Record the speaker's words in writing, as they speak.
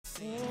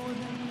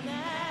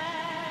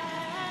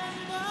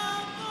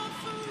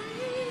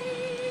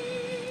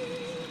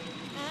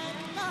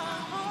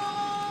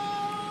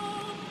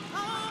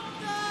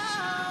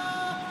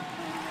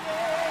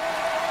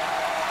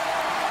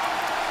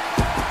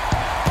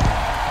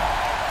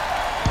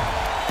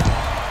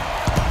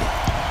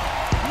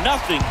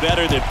nothing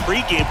better than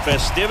pregame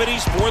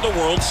festivities for the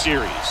World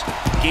Series.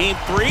 Game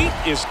 3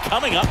 is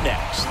coming up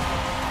next.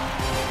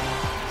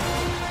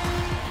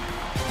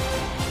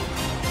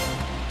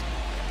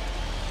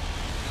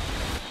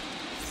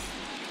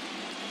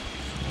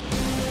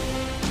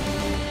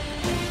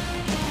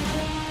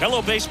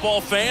 Hello,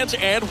 baseball fans,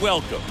 and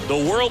welcome. The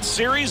World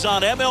Series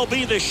on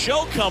MLB The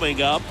Show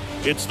coming up.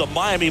 It's the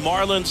Miami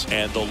Marlins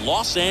and the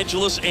Los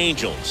Angeles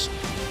Angels.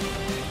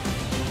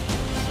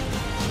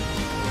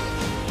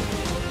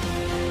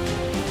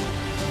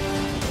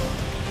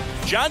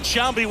 John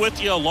Shambi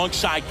with you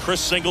alongside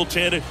Chris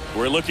Singleton.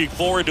 We're looking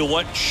forward to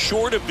what's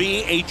sure to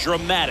be a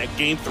dramatic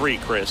Game 3,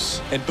 Chris.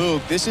 And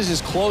Boog, this is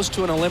as close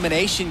to an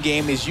elimination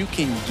game as you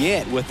can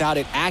get without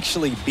it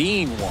actually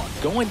being one.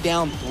 Going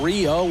down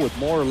 3-0 with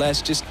more or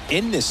less just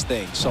in this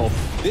thing. So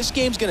this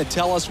game's going to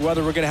tell us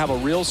whether we're going to have a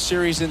real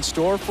series in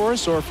store for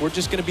us or if we're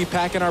just going to be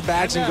packing our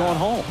bags and going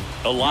home.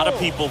 A lot of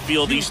people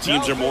feel these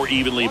teams are more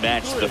evenly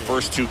matched. The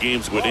first two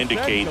games would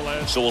indicate.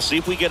 So we'll see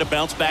if we get a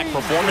bounce-back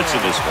performance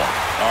in this one.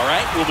 All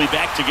right, we'll be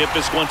back to get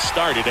this one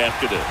started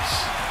after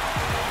this.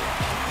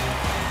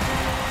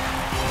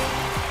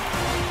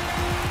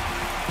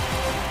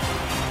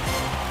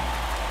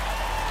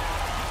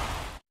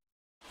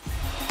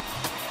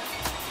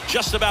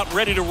 Just about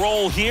ready to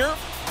roll here,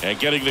 and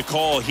getting the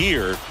call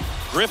here,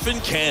 Griffin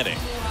Canning.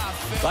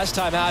 Last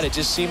time out, it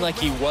just seemed like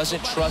he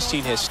wasn't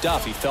trusting his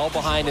stuff. He fell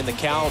behind in the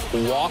count,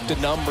 walked a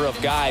number of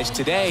guys.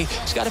 Today,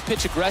 he's got to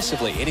pitch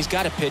aggressively, and he's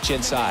got to pitch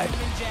inside.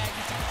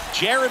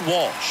 Jared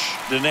Walsh,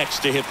 the next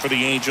to hit for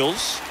the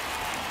Angels.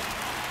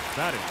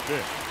 That is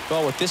good.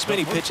 Well, with this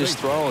many pitches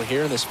thrown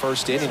here in this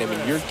first inning, I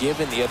mean, you're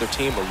giving the other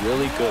team a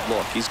really good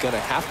look. He's going to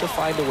have to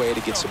find a way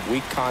to get some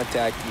weak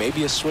contact,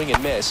 maybe a swing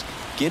and miss,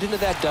 get into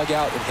that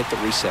dugout and hit the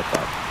reset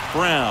button.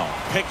 Brown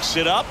picks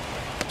it up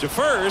to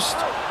first,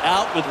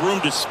 out with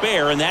room to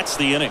spare, and that's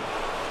the inning.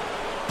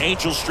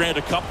 Angels strand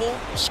a couple,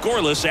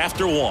 scoreless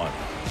after one.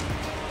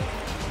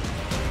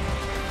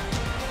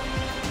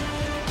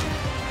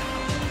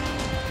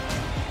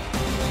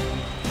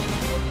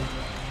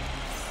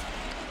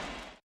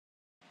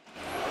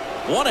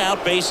 One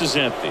out, base is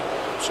empty.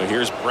 So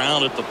here's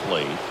Brown at the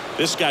plate.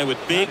 This guy with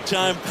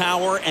big-time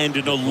power and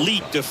an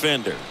elite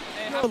defender.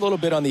 A little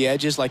bit on the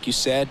edges, like you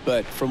said,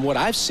 but from what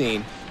I've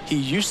seen, he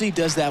usually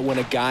does that when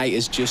a guy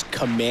is just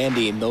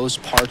commanding those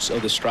parts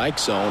of the strike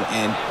zone,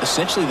 and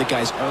essentially the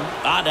guy's own.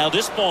 Now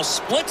this ball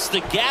splits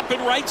the gap in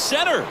right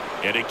center,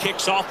 and it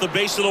kicks off the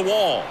base of the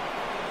wall.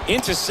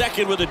 Into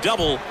second with a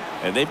double,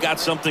 and they've got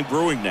something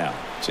brewing now.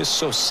 Just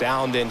so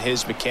sound in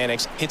his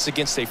mechanics. Hits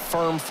against a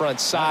firm front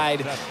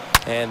side,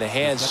 and the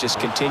hands just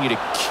continue to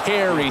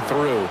carry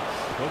through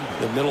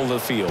the middle of the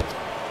field.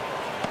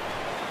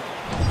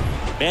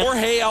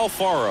 Jorge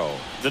Alfaro,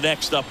 the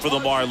next up for the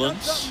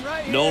Marlins,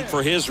 known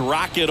for his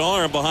rocket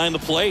arm behind the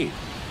plate.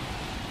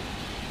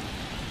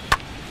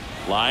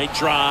 Line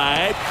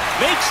drive,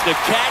 makes the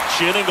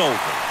catch, inning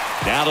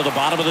over. Down to the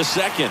bottom of the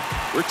second.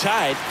 We're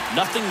tied,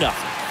 0-0.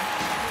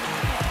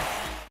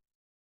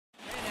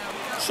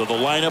 So the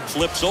lineup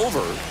flips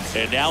over,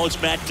 and now it's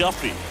Matt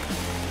Duffy.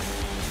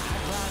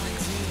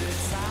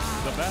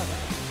 The batter,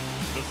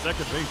 the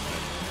second baseman.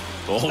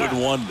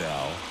 0-1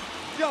 now.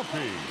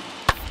 Duffy.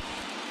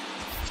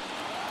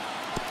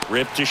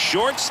 Ripped to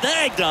short,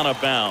 snagged on a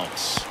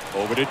bounce.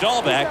 Over to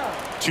Dahlbeck,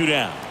 2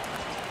 down.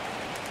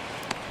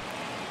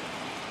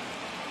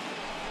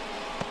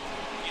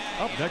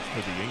 Up next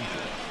for the Angels,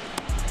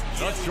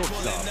 the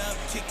shortstop.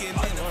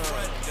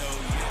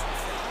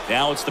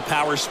 Now it's the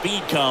power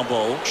speed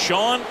combo.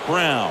 Sean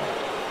Brown.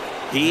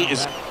 He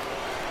is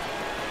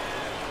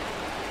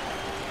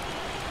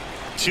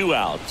 2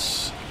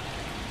 outs.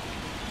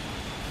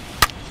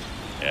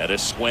 And a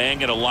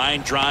swing and a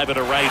line drive at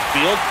a right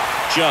field.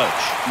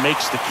 Judge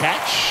makes the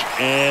catch,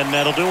 and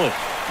that'll do it.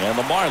 And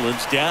the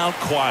Marlins down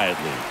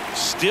quietly.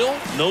 Still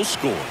no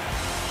score.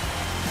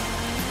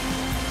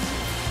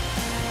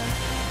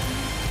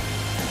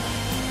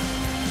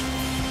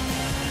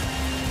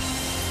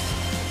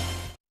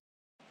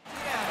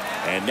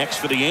 And next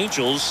for the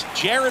Angels,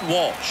 Jared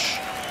Walsh.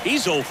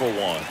 He's 0 for 1.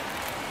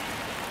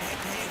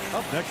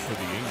 Up next for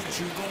the Angels,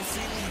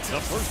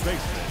 the first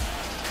baseman,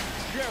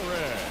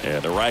 Jared.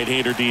 And the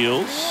right-hander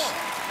deals.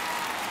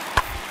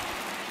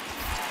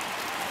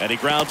 And he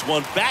grounds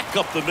one back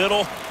up the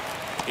middle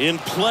in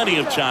plenty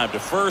of time to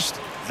first.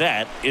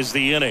 That is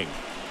the inning.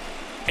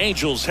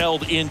 Angels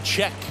held in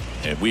check,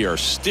 and we are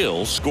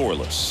still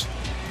scoreless.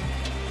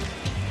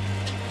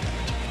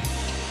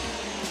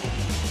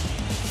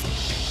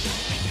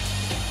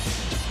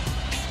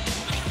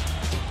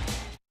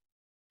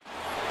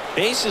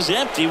 Base is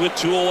empty with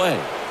 2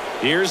 away.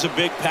 Here's a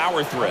big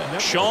power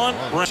threat. Sean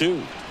Brown.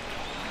 2.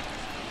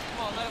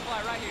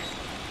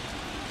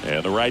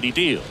 And the righty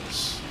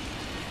deals.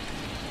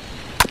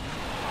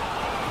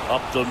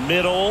 Up the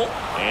middle,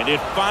 and it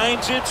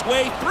finds its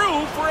way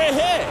through for a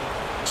hit.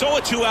 So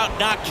a 2-out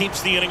knock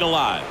keeps the inning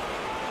alive.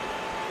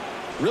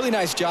 Really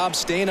nice job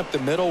staying up the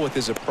middle with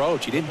his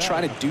approach. He didn't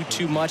try to do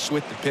too much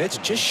with the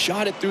pitch, just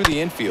shot it through the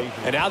infield.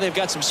 And now they've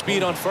got some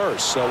speed on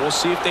first, so we'll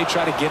see if they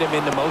try to get him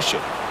into motion.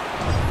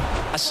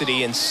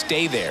 And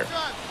stay there.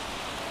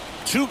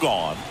 2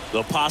 gone.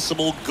 The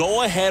possible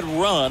go-ahead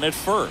run at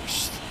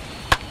first.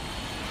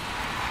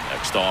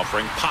 Next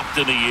offering popped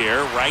in the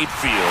air, right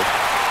field.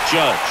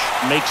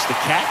 Judge makes the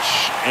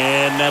catch,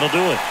 and that'll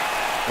do it.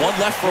 1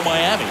 left for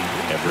Miami,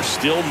 and we're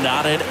still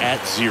knotted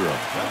at 0.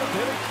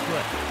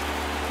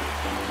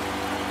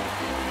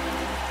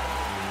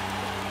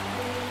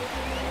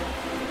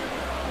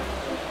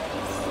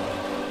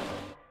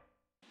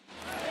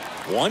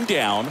 One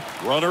down,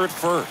 runner at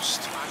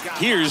first.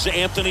 Here's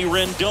Anthony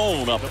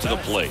Rendon up to the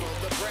plate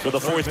for the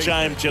 4th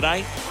time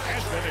tonight.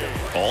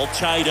 All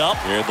tied up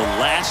here in the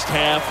last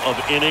half of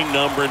inning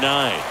number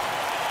 9.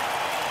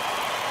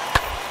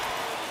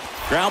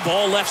 Ground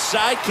ball left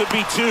side, could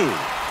be 2.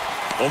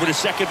 Over to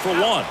second for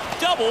 1.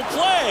 Double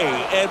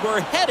play, and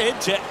we're headed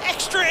to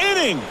extra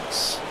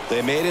innings.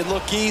 They made it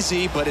look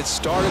easy, but it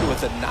started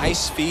with a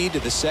nice feed to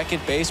the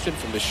second baseman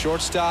from the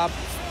shortstop.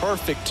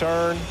 Perfect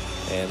turn,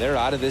 and they're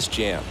out of this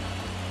jam.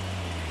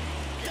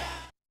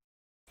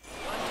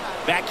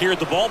 Back here at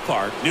the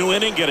ballpark, new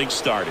inning getting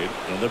started,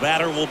 and the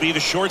batter will be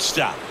the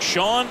shortstop,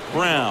 Sean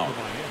Brown.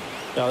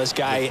 Now this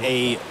guy,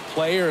 a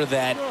player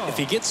that if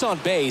he gets on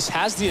base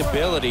has the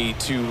ability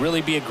to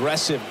really be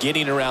aggressive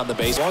getting around the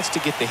base. Wants to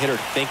get the hitter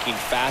thinking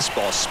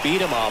fastball,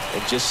 speed him up,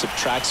 and just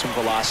subtract some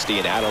velocity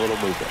and add a little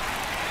movement.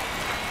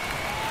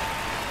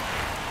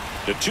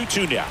 The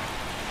 2-2 now.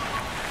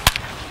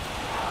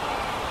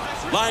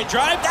 Line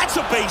drive, that's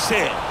a base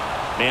hit.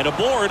 Man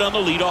aboard on the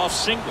leadoff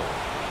single.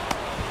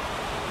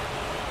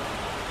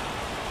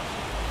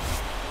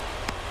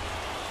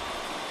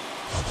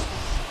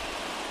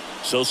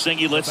 So,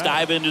 Singy, let's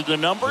dive into the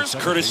numbers,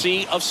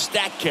 courtesy of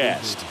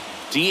StatCast.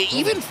 Do you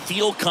even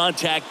feel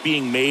contact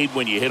being made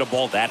when you hit a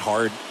ball that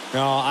hard?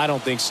 No, I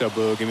don't think so,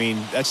 Boog. I mean,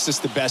 that's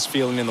just the best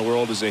feeling in the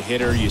world as a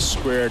hitter. You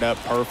square it up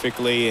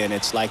perfectly, and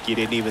it's like you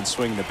didn't even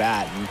swing the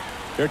bat. And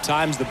there are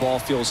times the ball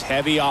feels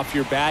heavy off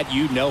your bat.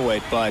 You know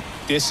it, but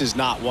this is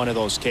not one of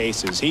those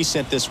cases. He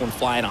sent this one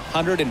flying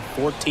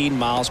 114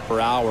 miles per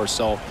hour,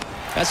 so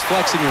that's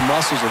flexing your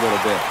muscles a little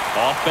bit.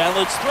 Off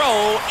balance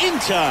throw in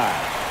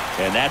time.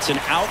 And that's an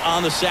out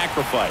on the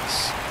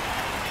sacrifice.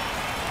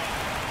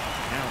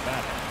 Now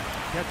batting,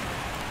 catcher,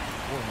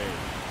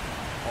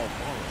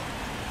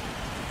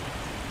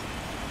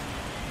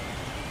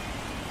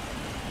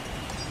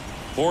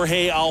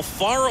 Jorge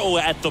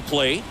Alfaro at the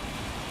plate.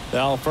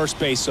 Well, first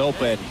base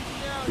open.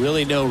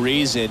 Really no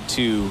reason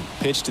to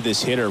pitch to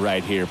this hitter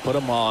right here. Put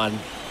him on,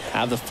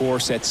 have the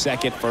force at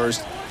second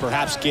first,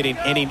 perhaps getting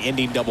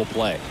inning-ending double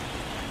play.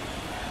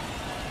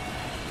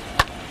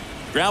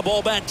 Ground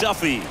ball back,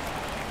 Duffy.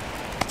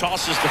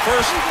 Tosses to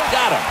first,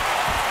 got him.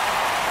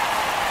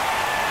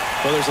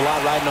 Well, there's a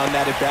lot riding on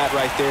that at bat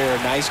right there.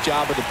 Nice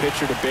job of the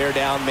pitcher to bear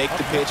down, make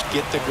the pitch,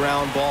 get the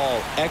ground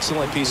ball.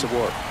 Excellent piece of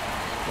work.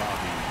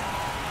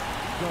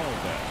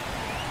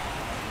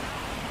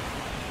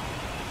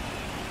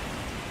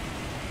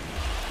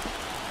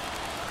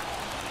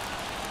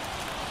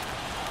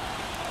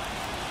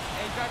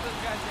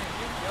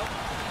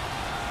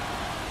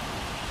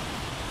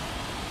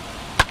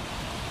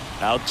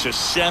 Out to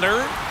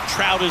center.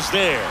 Trout is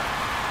there.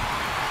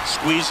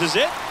 Squeezes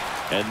it,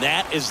 and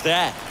that is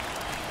that.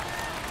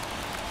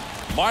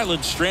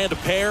 Marlins strand a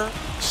pair.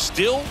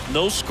 Still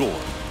no score.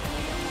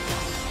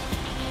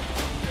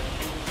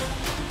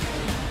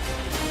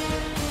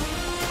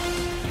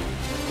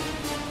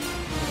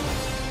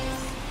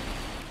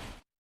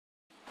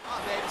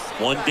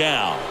 One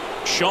down.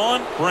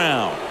 Sean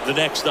Brown, the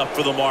next up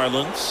for the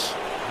Marlins.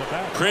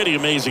 Pretty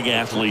amazing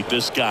athlete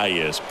this guy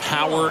is.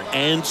 Power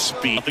and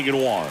speed. Nothing in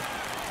 1.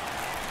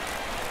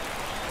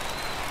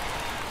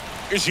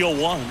 Here's your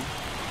 1.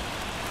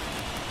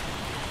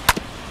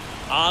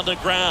 On the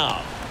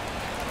ground.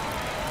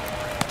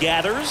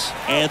 Gathers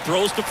and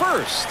throws to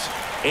first.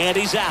 And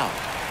he's out.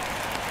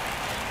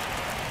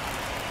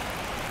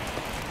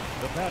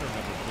 The batter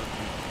number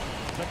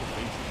 13, second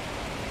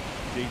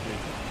baseman,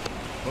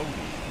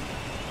 Bodie.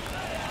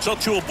 So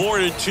 2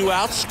 aboard and 2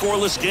 out,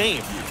 scoreless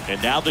game.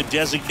 And now the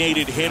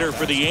designated hitter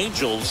for the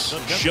Angels,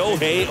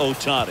 Shohei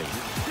Ohtani.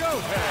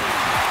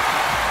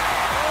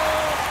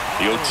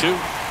 The 0-2.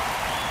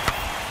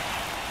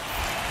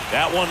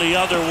 That one the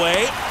other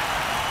way.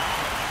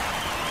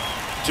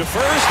 To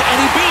first, and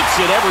he beats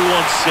it.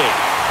 Everyone's safe.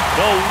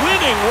 The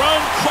winning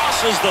run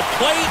crosses the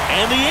plate,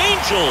 and the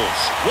Angels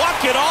walk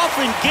it off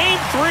in Game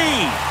 3.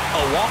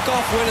 A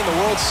walk-off win in the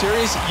World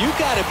Series? You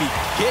got to be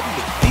kidding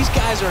me. These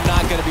guys are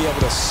not going to be able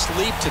to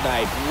sleep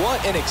tonight. What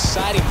an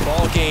exciting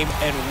ball game,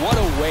 and what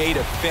a way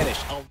to finish.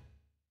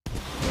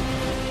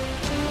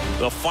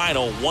 The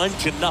final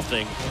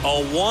 1-0.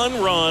 A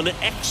 1-run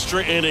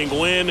extra inning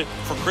win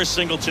for Chris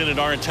Singleton and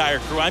our entire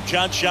crew. I'm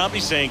John Shambi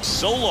saying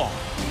so long.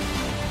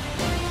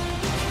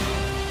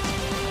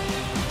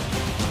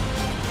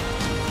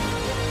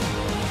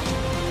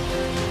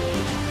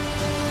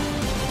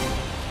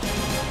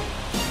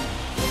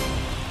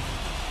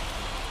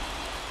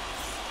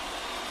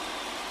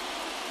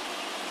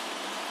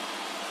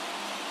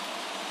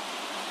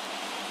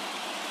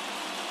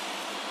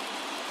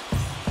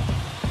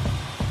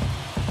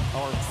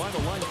 Our final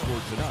line score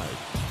tonight.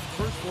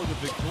 First for the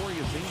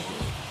victorious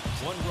Angels.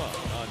 1 run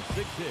on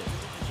 6 hits.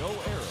 No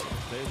errors.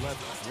 They left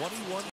 21